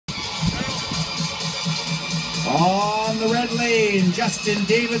On the red lane, Justin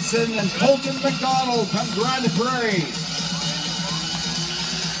Davidson and Colton McDonald from Grand Prairie.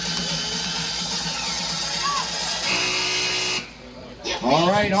 All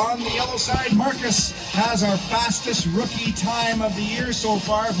right, on the yellow side, Marcus has our fastest rookie time of the year so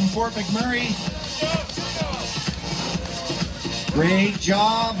far from Fort McMurray. Great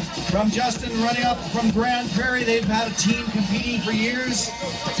job from Justin running up from Grand Prairie. They've had a team competing for years.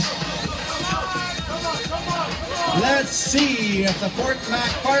 Let's see if the Fort Mac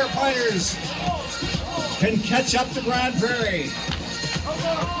firefighters can catch up to Grand Prairie.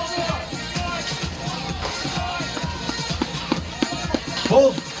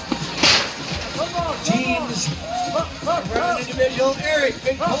 Both teams run an individual. Eric,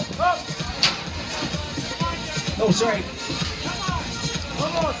 big pull. Oh, sorry.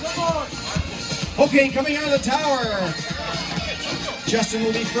 Okay, coming out of the tower. Justin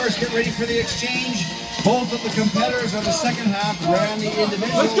will be first. Get ready for the exchange. Both of the competitors of the second half ran the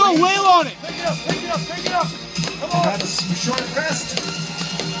individual. Let's go, whale on it! Take it up, take it up, take it up! Come on! Had a short rest.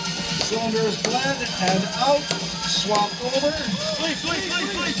 Cylinders bled and out. Swap over.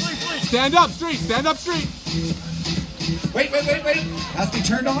 Please. Stand up straight, stand up straight. Wait. Has to be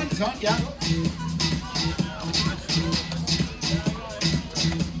turned on. It's on, yeah.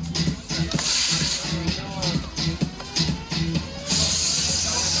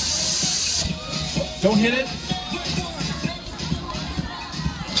 Don't hit it.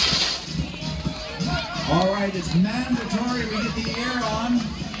 All right, it's mandatory we get the air on.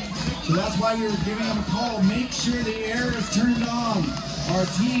 So that's why we were giving them a call. Make sure the air is turned on. Our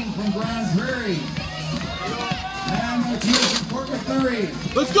team from Grand Prairie. And our team from Fort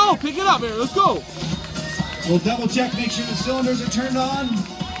McMurray. Let's go, pick it up, Aaron, let's go. We'll double check, make sure the cylinders are turned on.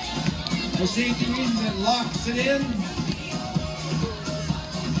 For safety reasons, it locks it in.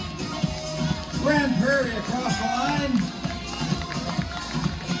 Grand Prairie across the line.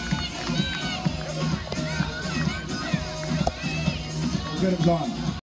 Good, it was on.